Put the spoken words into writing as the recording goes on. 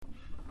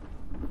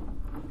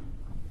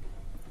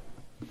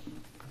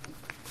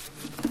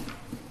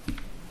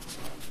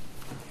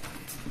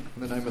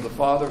In the name of the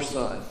Father,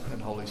 Son,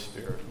 and Holy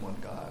Spirit, one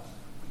God.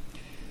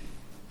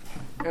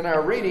 In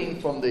our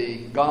reading from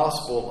the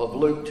Gospel of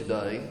Luke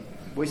today,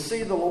 we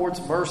see the Lord's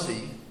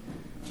mercy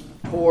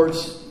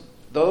towards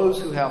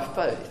those who have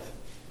faith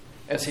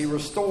as he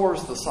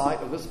restores the sight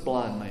of this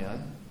blind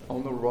man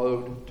on the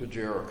road to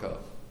Jericho.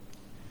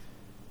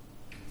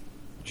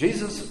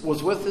 Jesus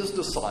was with his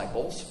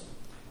disciples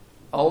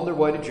on their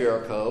way to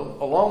Jericho,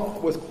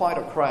 along with quite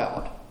a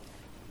crowd,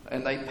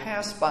 and they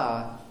passed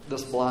by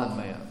this blind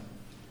man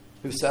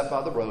who sat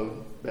by the road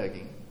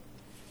begging.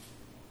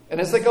 And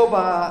as they go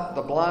by,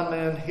 the blind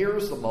man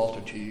hears the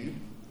multitude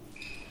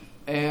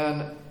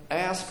and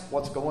asks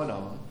what's going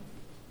on.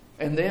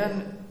 And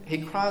then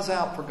he cries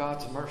out for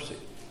God's mercy.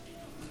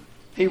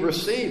 He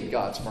received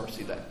God's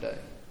mercy that day,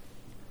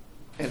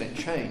 and it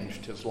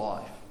changed his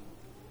life.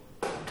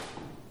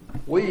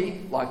 We,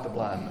 like the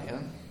blind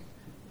man,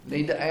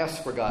 need to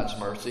ask for God's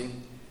mercy,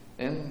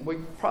 and we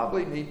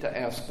probably need to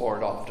ask for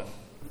it often.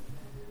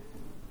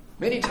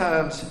 Many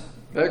times,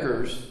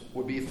 beggars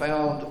would be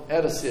found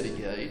at a city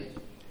gate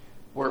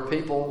where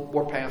people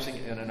were passing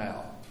in and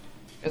out.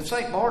 In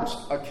St. Mark's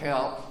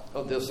account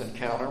of this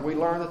encounter, we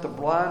learn that the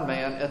blind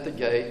man at the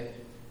gate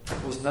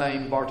was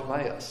named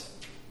Bartimaeus.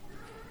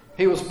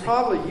 He was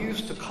probably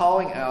used to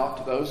calling out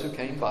to those who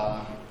came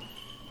by,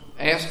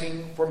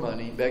 asking for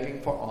money, begging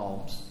for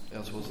alms,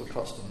 as was the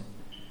custom.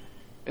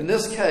 In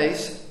this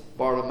case,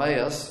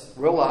 Bartimaeus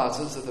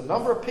realizes that the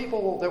number of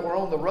people that were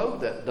on the road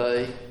that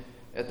day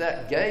at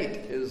that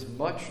gate is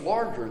much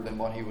larger than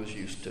what he was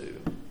used to.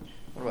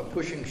 A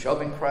pushing,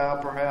 shoving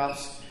crowd,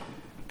 perhaps,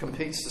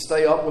 competes to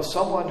stay up with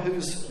someone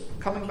who's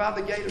coming by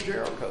the gate of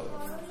Jericho.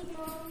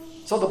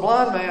 So the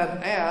blind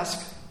man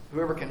asks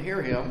whoever can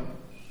hear him,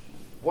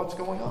 what's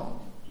going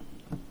on?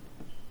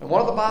 And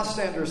one of the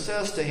bystanders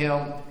says to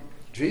him,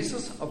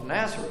 Jesus of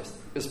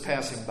Nazareth is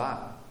passing by.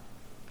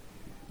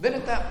 Then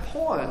at that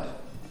point,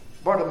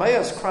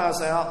 Bartimaeus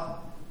cries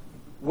out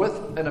with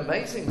an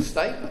amazing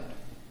statement.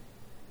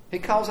 He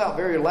calls out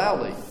very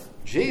loudly,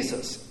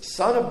 Jesus,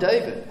 Son of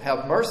David,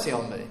 have mercy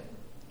on me. And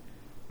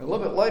a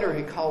little bit later,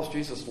 he calls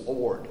Jesus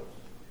Lord,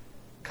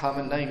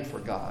 common name for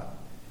God.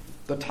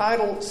 The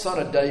title Son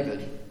of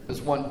David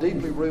is one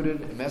deeply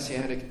rooted in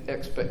messianic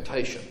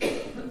expectation.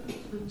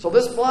 So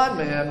this blind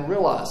man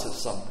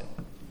realizes something.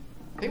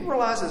 He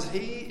realizes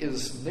he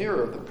is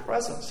nearer the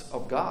presence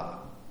of God.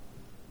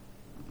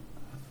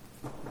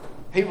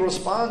 He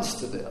responds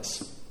to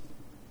this.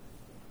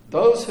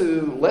 Those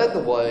who led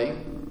the way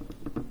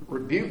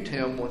rebuked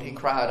him when he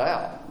cried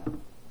out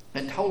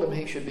and told him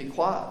he should be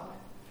quiet.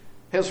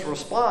 His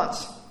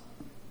response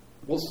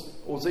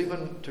was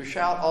even to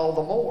shout all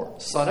the more,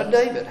 Son of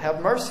David,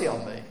 have mercy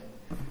on me.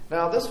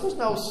 Now, this was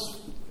no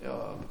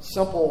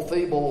simple,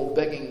 feeble,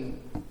 begging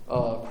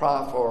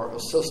cry for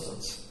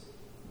assistance.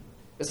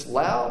 It's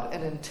loud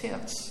and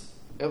intense.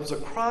 It was a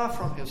cry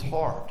from his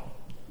heart.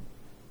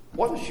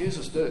 What does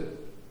Jesus do?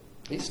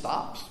 He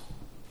stops.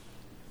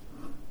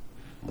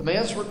 The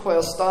man's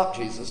request stopped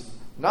Jesus,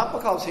 not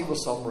because he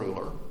was some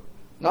ruler,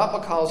 not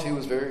because he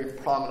was a very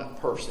prominent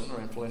person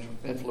or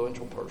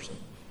influential person.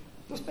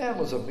 This man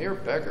was a mere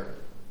beggar.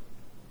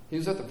 He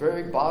was at the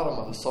very bottom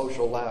of the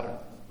social ladder.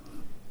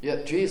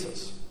 Yet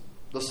Jesus,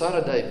 the Son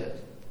of David,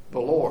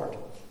 the Lord,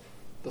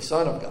 the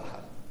Son of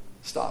God,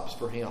 stops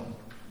for him.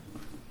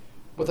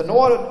 With the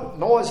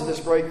noise of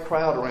this great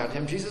crowd around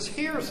him, Jesus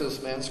hears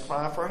this man's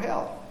cry for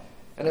help.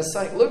 And as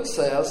St. Luke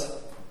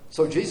says,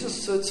 so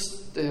Jesus stood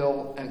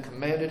still and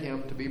commanded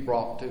him to be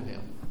brought to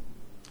him.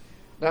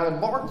 Now,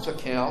 in Mark's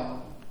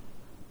account,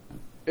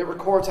 it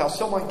records how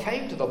someone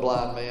came to the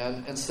blind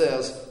man and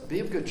says, be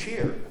of good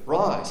cheer,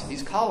 rise,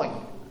 he's calling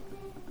you.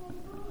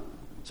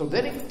 So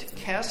then he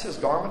casts his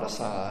garment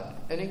aside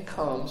and he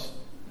comes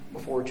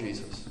before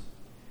Jesus.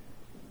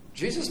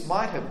 Jesus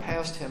might have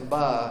passed him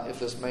by if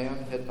this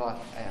man had not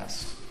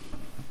asked.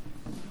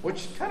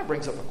 Which kind of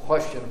brings up a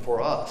question for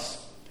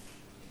us.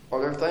 Are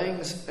there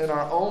things in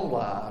our own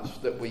lives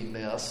that we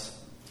miss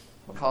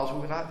because we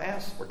would not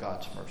ask for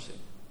God's mercy?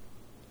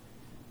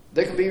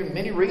 There can be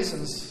many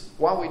reasons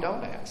why we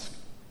don't ask.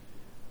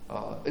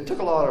 It took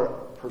a lot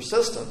of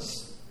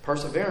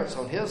perseverance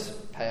on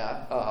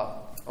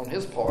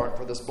his part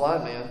for this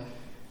blind man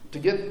to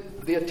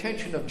get the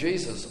attention of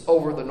Jesus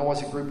over the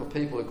noisy group of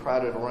people who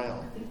crowded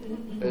around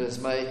as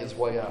he made his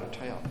way out of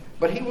town.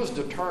 But he was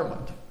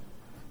determined.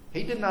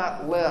 He did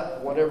not let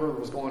whatever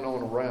was going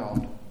on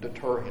around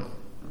deter him.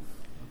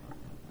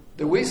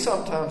 Do we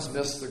sometimes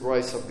miss the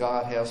grace of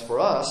God has for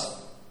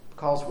us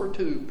because we're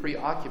too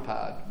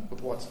preoccupied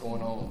with what's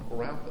going on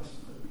around us?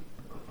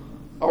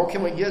 Or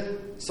can we get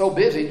so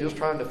busy just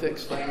trying to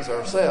fix things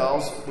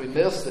ourselves, we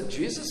miss that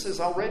Jesus is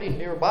already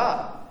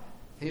nearby.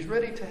 He's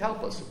ready to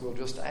help us if we'll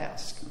just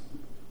ask.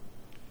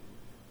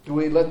 Do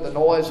we let the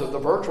noise of the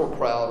virtual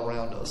crowd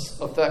around us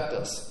affect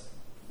us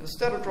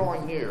instead of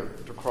drawing near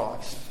to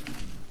Christ?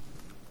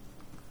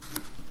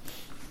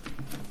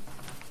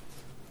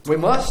 We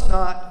must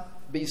not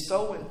be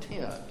so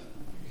intent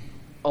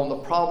on the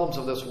problems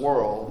of this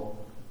world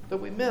that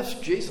we miss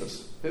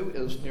Jesus, who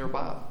is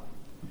nearby.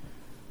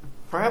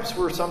 Perhaps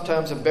we're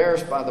sometimes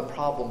embarrassed by the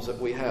problems that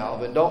we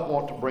have and don't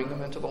want to bring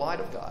them into the light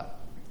of God.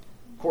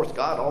 Of course,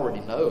 God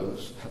already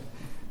knows.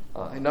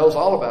 He knows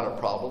all about our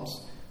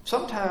problems.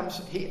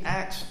 Sometimes He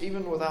acts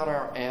even without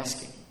our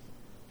asking.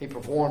 He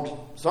performed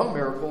some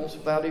miracles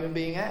without even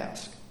being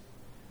asked.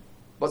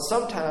 But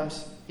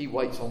sometimes He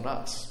waits on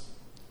us.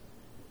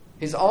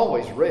 He's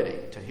always ready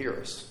to hear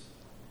us.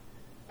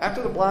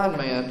 After the blind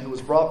man who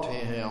was brought to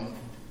Him,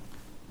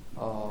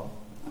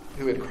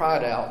 who had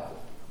cried out,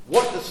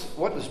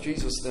 what does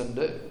Jesus then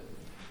do?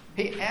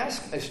 He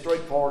asked a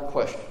straightforward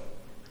question.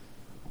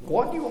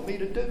 What do you want me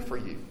to do for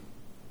you?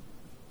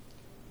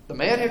 The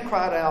man had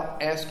cried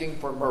out asking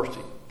for mercy,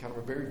 kind of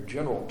a very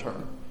general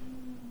term.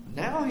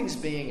 Now he's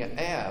being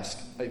asked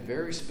a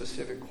very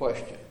specific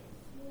question.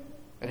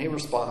 And he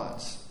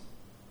responds,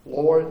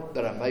 Lord,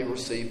 that I may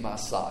receive my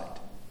sight.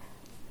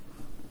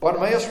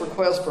 Bartimaeus'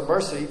 request for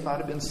mercy might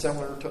have been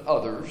similar to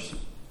others,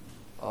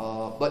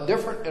 but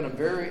different in a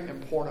very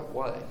important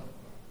way.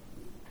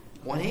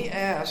 When he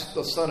asked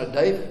the Son of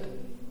David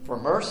for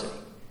mercy,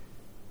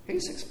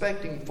 he's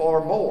expecting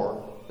far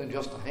more than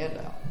just a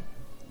handout.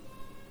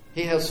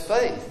 He has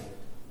faith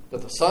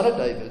that the Son of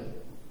David,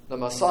 the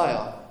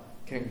Messiah,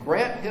 can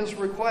grant his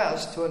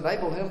request to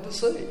enable him to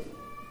see.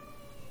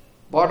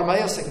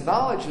 Bartimaeus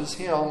acknowledges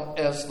Him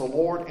as the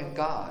Lord and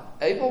God,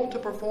 able to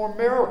perform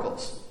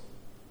miracles.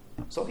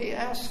 So he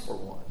asks for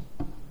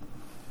one.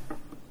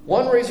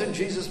 One reason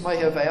Jesus may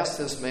have asked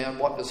this man,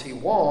 what does he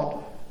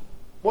want,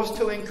 was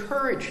to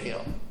encourage him.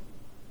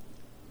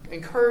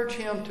 Encourage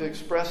him to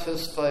express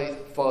his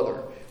faith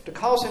further, to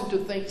cause him to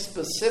think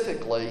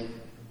specifically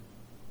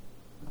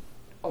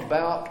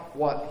about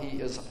what he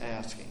is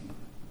asking.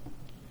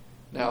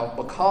 Now,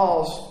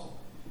 because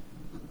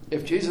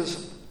if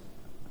Jesus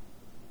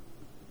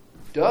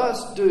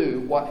does do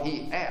what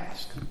he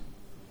asked,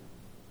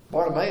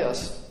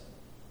 Bartimaeus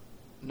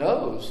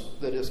knows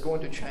that it's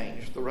going to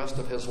change the rest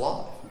of his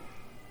life.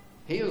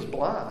 He is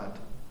blind.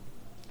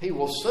 He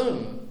will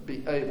soon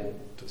be able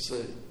to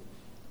see.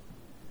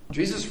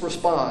 Jesus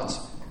responds,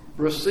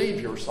 receive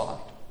your sight.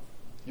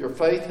 Your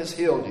faith has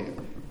healed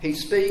you. He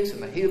speaks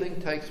and the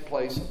healing takes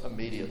place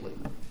immediately.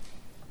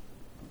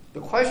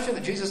 The question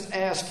that Jesus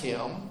asked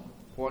him,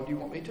 what do you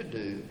want me to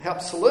do,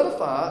 helped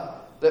solidify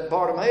that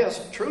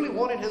Bartimaeus truly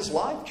wanted his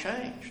life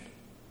changed.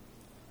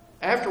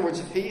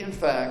 Afterwards, he in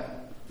fact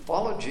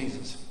followed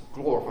Jesus,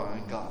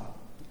 glorifying God.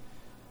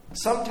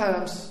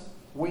 Sometimes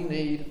we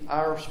need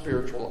our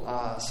spiritual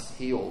eyes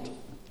healed.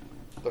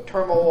 The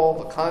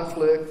turmoil, the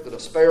conflict, the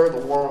despair of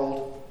the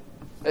world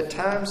at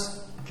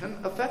times can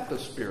affect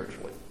us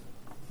spiritually.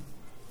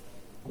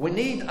 We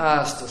need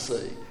eyes to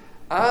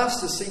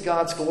see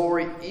God's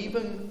glory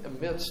even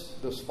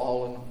amidst this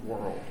fallen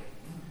world.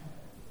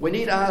 We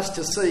need eyes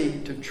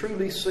to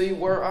truly see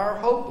where our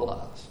hope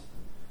lies.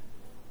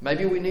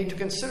 Maybe we need to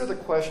consider the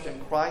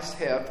question Christ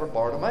had for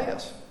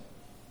Bartimaeus.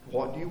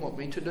 What do you want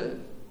me to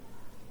do?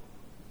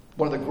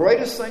 One of the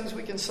greatest things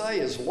we can say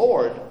is,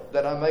 Lord,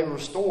 that I may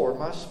restore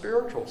my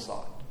spiritual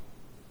sight.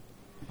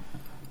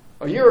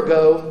 A year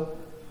ago,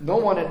 no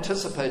one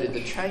anticipated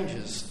the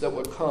changes that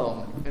would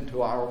come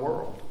into our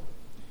world.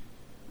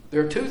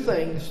 There are two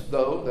things,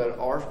 though, that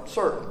are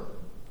certain.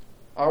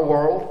 Our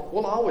world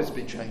will always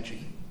be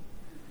changing.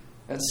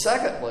 And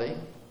secondly,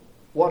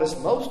 what is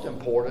most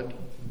important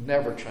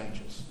never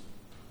changes.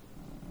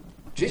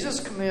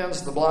 Jesus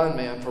commends the blind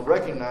man for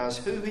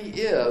recognizing who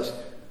he is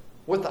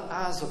with the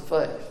eyes of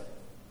faith,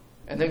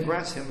 and then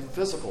grants him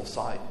physical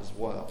sight as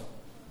well.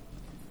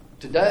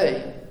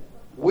 Today,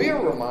 we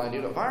are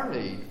reminded of our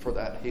need for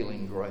that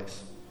healing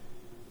grace.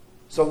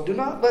 So do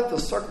not let the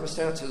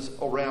circumstances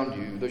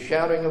around you, the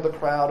shouting of the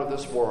crowd of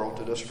this world,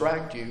 to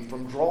distract you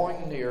from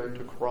drawing near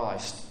to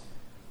Christ.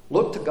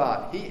 Look to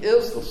God. He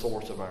is the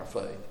source of our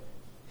faith.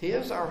 He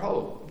is our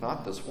hope,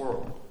 not this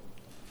world.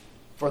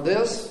 For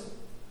this,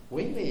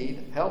 we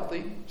need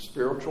healthy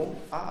spiritual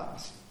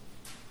eyes,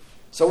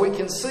 so we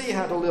can see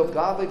how to live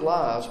godly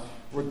lives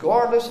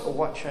regardless of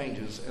what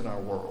changes in our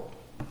world.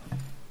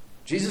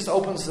 Jesus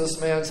opens this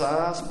man's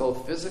eyes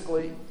both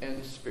physically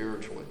and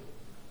spiritually.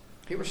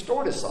 He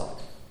restored his sight.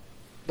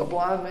 The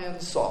blind man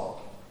saw.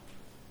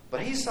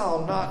 But he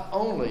saw not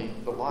only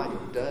the light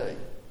of day,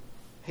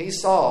 he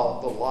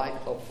saw the light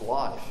of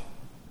life,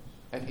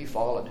 and he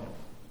followed him.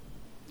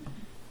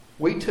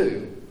 We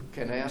too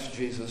can ask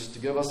Jesus to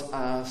give us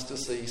eyes to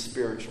see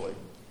spiritually.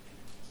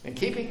 And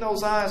keeping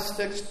those eyes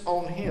fixed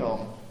on him,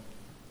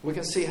 we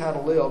can see how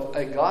to live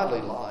a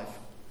godly life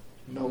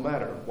no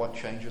matter what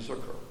changes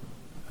occur.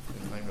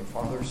 In the name of the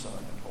Father, Son,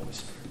 and Holy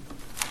Spirit.